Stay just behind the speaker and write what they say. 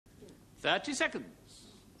30 seconds.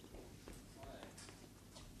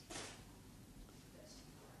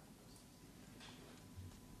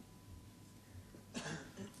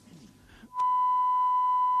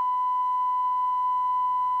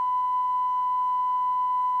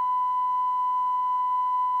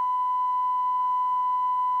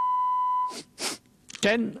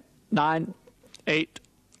 Ten, 9, 8,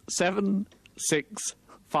 7, 6,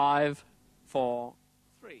 5, 4,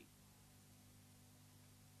 3.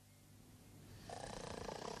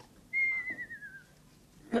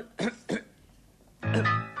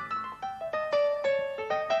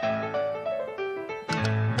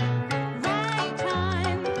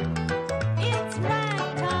 Ragtime, it's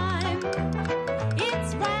ragtime,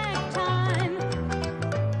 it's ragtime.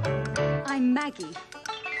 I'm Maggie.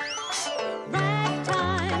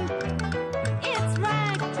 Ragtime, it's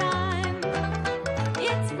ragtime,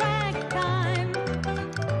 it's ragtime.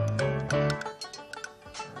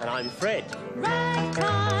 And I'm Fred.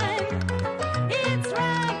 Ragtime, it's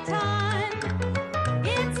ragtime,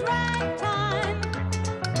 it's ragtime.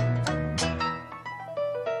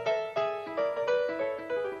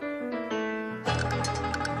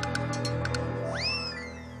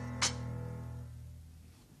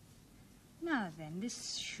 Now then,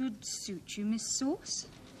 this should suit you, Miss Sauce.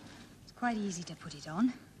 It's quite easy to put it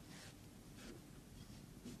on.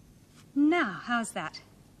 Now, how's that?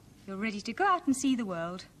 You're ready to go out and see the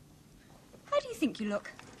world. How do you think you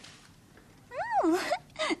look? Oh,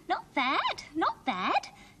 not bad, not bad.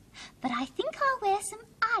 But I think I'll wear some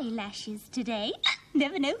eyelashes today.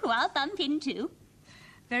 Never know who I'll bump into.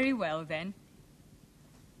 Very well, then.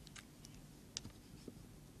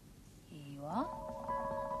 Here you are.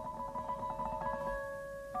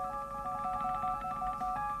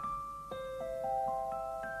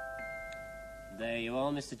 There you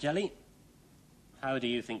are, Mr. Jelly. How do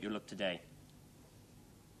you think you look today?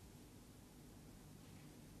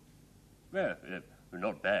 Well,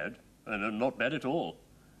 not bad. Not bad at all.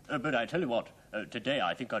 But I tell you what, today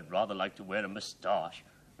I think I'd rather like to wear a moustache.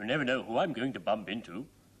 You never know who I'm going to bump into.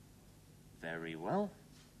 Very well.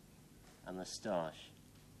 A moustache.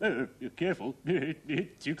 Oh, careful.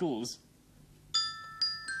 It tickles.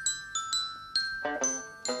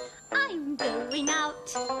 I'm going out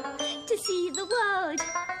to see the world.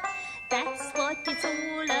 That's what it's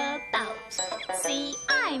all about. See,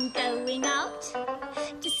 I'm going out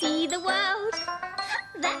to see the world.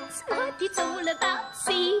 That's what it's all about.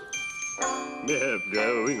 See, I'm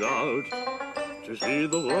going out to see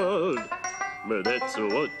the world. That's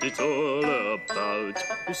what it's all about.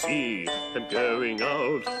 See, I'm going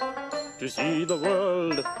out to see the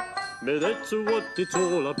world. That's what it's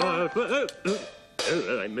all about.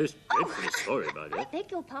 Oh, I'm most dreadfully sorry about I it.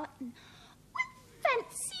 beg your pardon.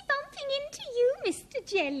 Fancy bumping into you, Mr.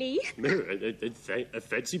 Jelly. I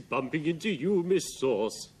fancy bumping into you, Miss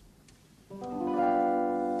Sauce.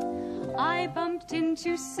 I bumped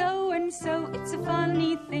into so-and-so. It's a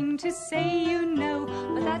funny thing to say, you know.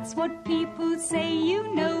 But that's what people say,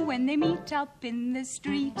 you know, when they meet up in the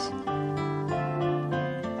street.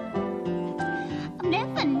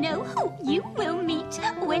 Never know who you will meet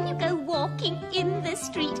when you go walking in the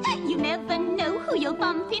street. You never know who you'll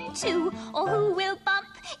bump into or who will bump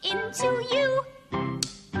into you.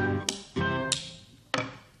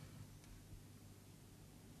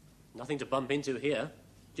 Nothing to bump into here.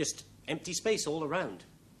 Just empty space all around.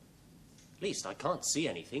 At least I can't see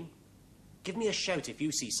anything. Give me a shout if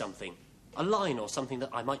you see something. A line or something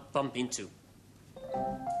that I might bump into.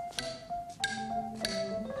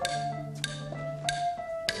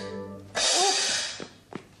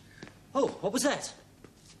 Oh, what was that?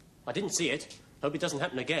 I didn't see it. Hope it doesn't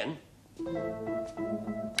happen again.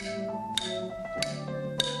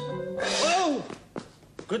 Oh!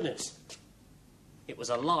 Goodness. It was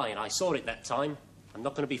a line. I saw it that time. I'm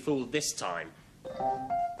not going to be fooled this time.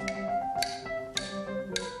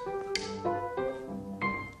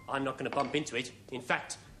 I'm not going to bump into it. In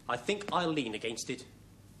fact, I think I'll lean against it.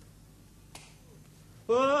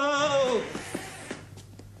 Whoa!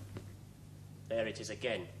 There it is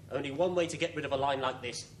again. Only one way to get rid of a line like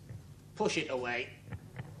this. Push it away.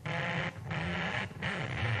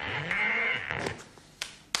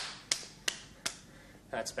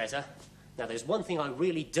 That's better. Now, there's one thing I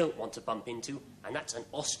really don't want to bump into, and that's an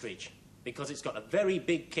ostrich, because it's got a very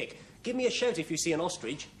big kick. Give me a shout if you see an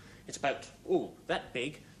ostrich. It's about, oh, that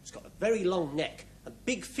big. It's got a very long neck, and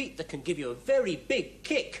big feet that can give you a very big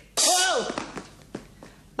kick. Whoa!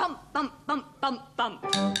 Bump, bump, bump, bump, bump.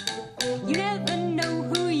 You never know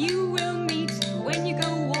who you will meet when you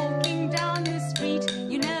go walking down the street.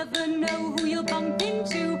 You never know who you'll bump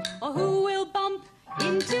into or who will bump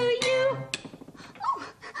into you. Oh,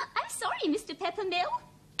 I'm sorry, sorry, Mr. Peppermill.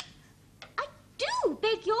 I do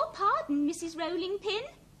beg your pardon, Mrs. Rolling Pin.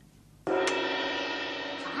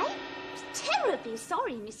 I'm terribly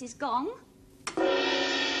sorry, Mrs. Gong.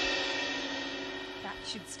 That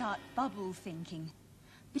should start Bubble thinking.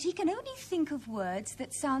 But he can only think of words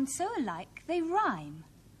that sound so alike they rhyme.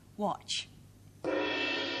 Watch.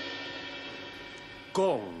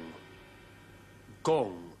 Gong.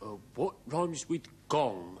 Gong. What rhymes with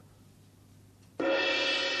gong?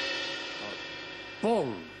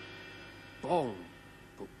 Bong. Bong.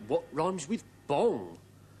 But what rhymes with bong?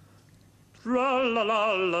 La la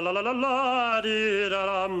la la la la la la dee da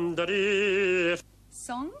dum da dee.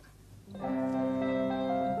 Song?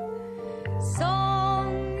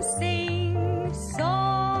 Song, sing.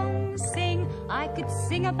 I could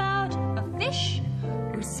sing about a fish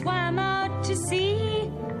who swam out to sea.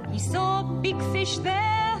 He saw a big fish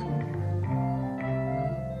there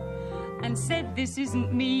and said, "This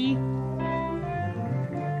isn't me."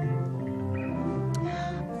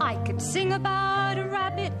 I could sing about a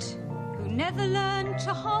rabbit who never learned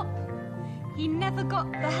to hop. He never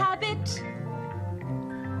got the habit,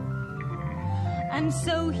 and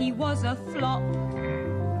so he was a flop.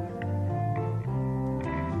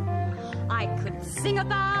 I could sing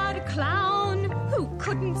about a clown who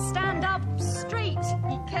couldn't stand up straight.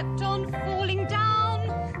 He kept on falling down,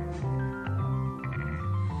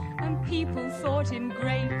 and people thought him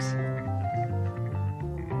great.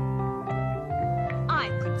 I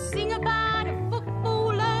could sing about a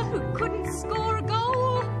footballer who couldn't score a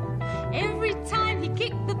goal. Every time he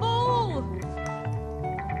kicked the ball,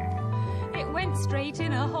 it went straight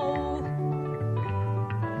in a hole.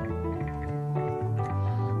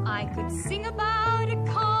 I could sing about a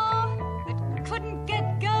car that couldn't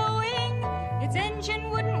get going. Its engine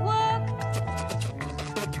wouldn't work,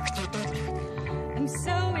 and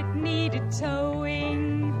so it needed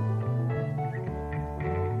towing.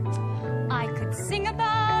 I could sing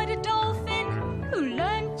about a dolphin who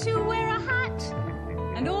learned to wear a hat,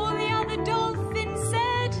 and all the other dolphins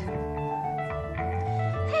said,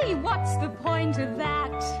 "Hey, what's the point of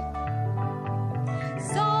that?"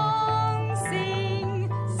 Song, sing,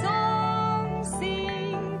 song,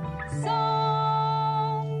 sing,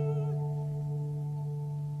 song.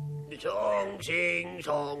 Song, sing,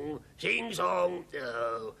 song, sing, song.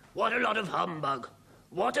 Oh, what a lot of humbug.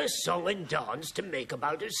 What a song and dance to make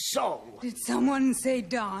about a song. Did someone say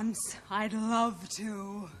dance? I'd love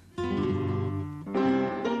to.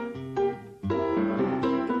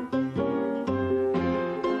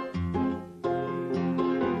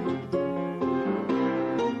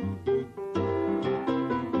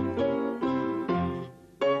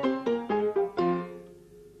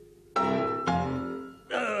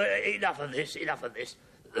 Enough of this, enough of this.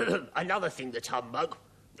 Another thing that's humbug.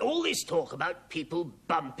 All this talk about people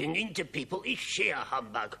bumping into people is sheer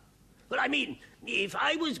humbug. Well, I mean, if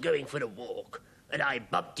I was going for a walk and I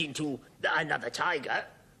bumped into another tiger,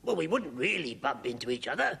 well, we wouldn't really bump into each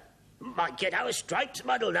other. Might get our stripes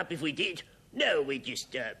muddled up if we did. No, we'd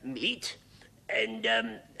just meet and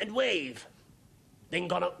wave. Then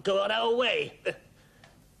go on our way.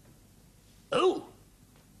 Oh,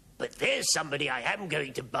 but there's somebody I am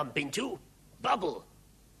going to bump into. Bubble.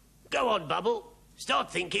 Go on, Bubble.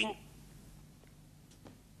 Start thinking.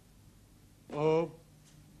 Bump.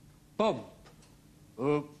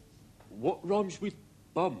 What rhymes with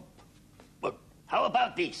bump? Well, how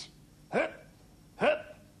about this? Hup,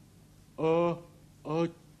 hup.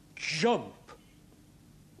 Jump.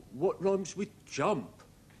 What rhymes with jump?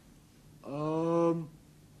 Hump.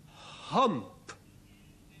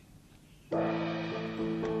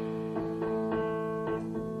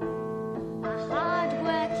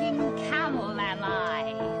 Camel am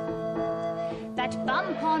I. That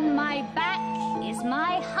bump on my back is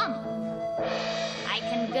my hump. I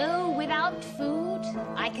can go without food,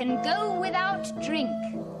 I can go without drink,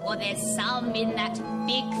 or there's some in that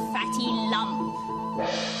big fatty lump.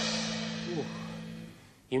 Ooh.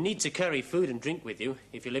 You need to carry food and drink with you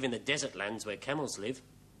if you live in the desert lands where camels live,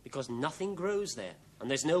 because nothing grows there and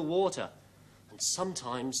there's no water. And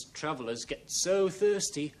sometimes travellers get so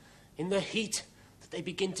thirsty in the heat they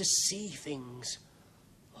begin to see things.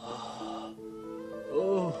 Oh.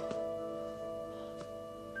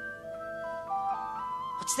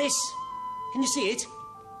 What's this? Can you see it?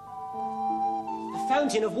 A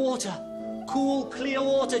fountain of water. Cool, clear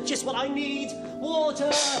water, just what I need.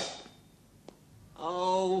 Water!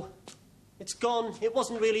 Oh, it's gone. It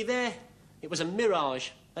wasn't really there. It was a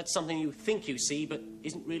mirage. That's something you think you see, but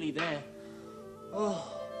isn't really there. Oh,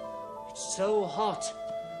 it's so hot.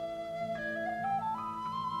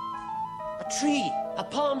 A tree, a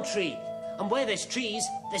palm tree. And where there's trees,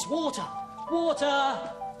 there's water. Water!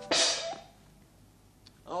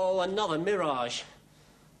 Oh, another mirage.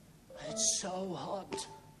 It's so hot.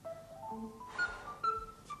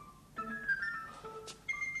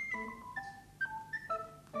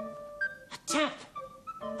 A tap!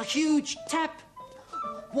 A huge tap!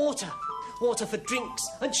 Water! Water for drinks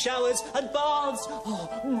and showers and baths.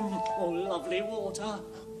 Oh, lovely water.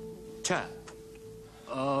 Tap.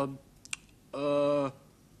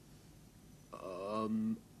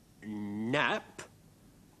 Nap.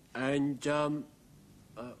 And,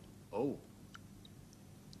 oh.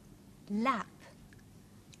 Lap.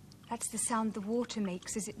 That's the sound the water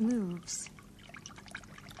makes as it moves.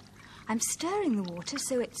 I'm stirring the water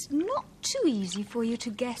so it's not too easy for you to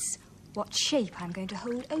guess what shape I'm going to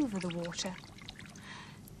hold over the water.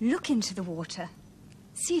 Look into the water.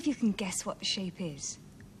 See if you can guess what the shape is.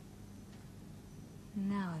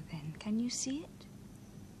 Now then, can you see it?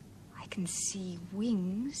 I can see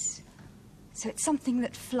wings. So it's something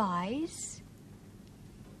that flies.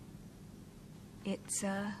 It's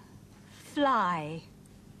a fly.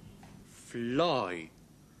 Fly.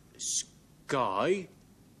 Sky.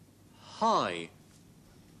 High.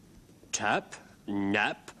 Tap.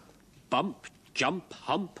 Nap. Bump. Jump.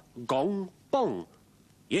 Hump. Gong. Bong.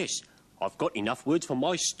 Yes, I've got enough words for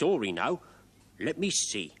my story now. Let me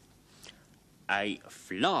see. A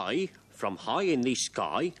fly from high in the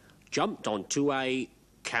sky jumped onto a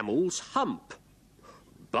camel's hump.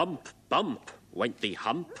 Bump, bump went the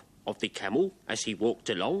hump of the camel as he walked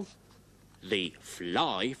along. The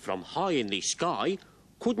fly from high in the sky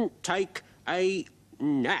couldn't take a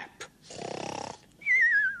nap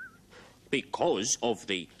because of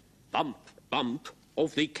the bump, bump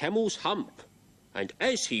of the camel's hump. And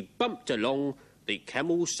as he bumped along, the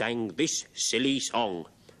camel sang this silly song.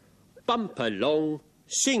 Bump along,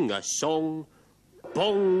 sing a song,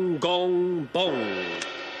 bong, gong, bong.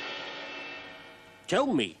 Tell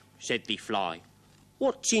me, said the fly,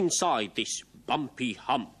 what's inside this bumpy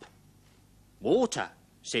hump? Water,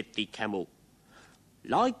 said the camel.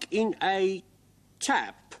 Like in a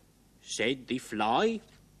tap, said the fly.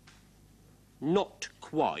 Not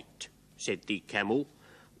quite, said the camel.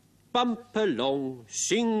 Bump along,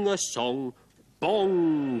 sing a song,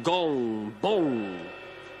 bong, gong, bong.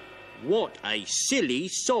 What a silly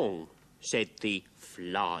song, said the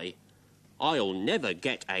fly. I'll never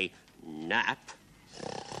get a nap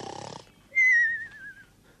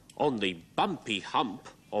on the bumpy hump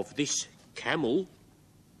of this camel.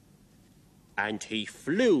 And he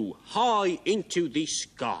flew high into the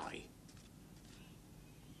sky.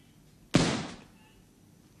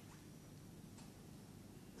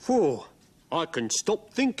 Phew, I can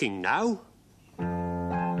stop thinking now.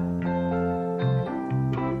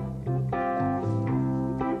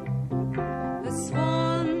 The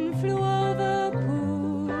swan flew over a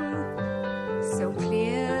pool, so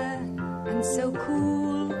clear and so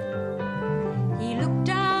cool. He looked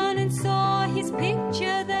down and saw his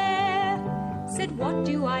picture there. Said, what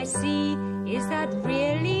do I see? Is that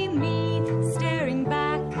really me? Staring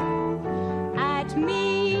back at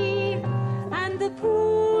me. And the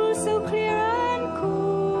pool so clear and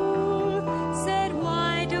cool said,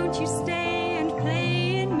 why don't you stay and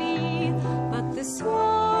play in me? But the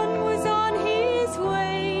swan was on his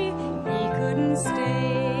way, he couldn't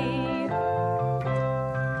stay.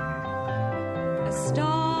 A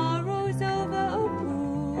star rose over a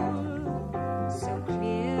pool, so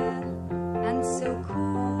clear and so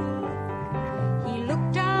cool. He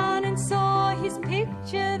looked down and saw his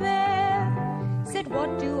picture there. Said,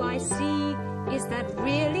 what do I see? Is that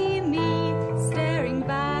really me? Staring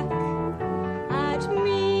back at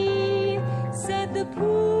me. Said the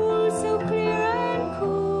pool so clear and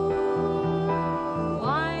cool.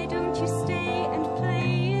 Why don't you stay and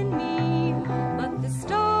play in me? But the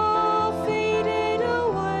star faded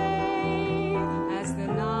away as the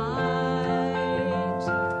night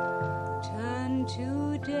turned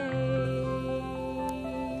to day.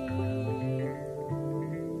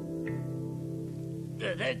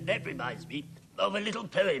 That reminds me of a little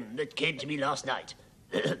poem that came to me last night.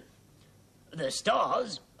 The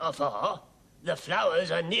stars are far, the flowers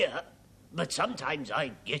are near, but sometimes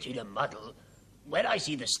I get in a muddle when I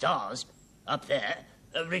see the stars up there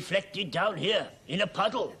reflected down here in a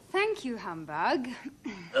puddle. Thank you, Humbug.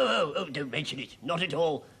 Oh, don't mention it. Not at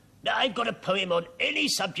all. I've got a poem on any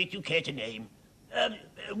subject you care to name.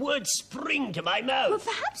 Words spring to my mouth. Well,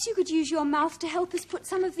 perhaps you could use your mouth to help us put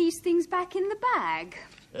some of these things back in the bag.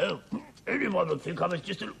 Oh, anyone would think I was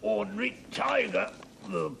just an ordinary tiger.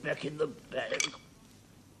 Oh, back in the bag.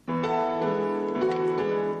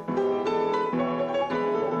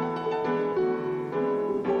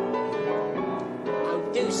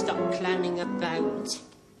 stop clowning about.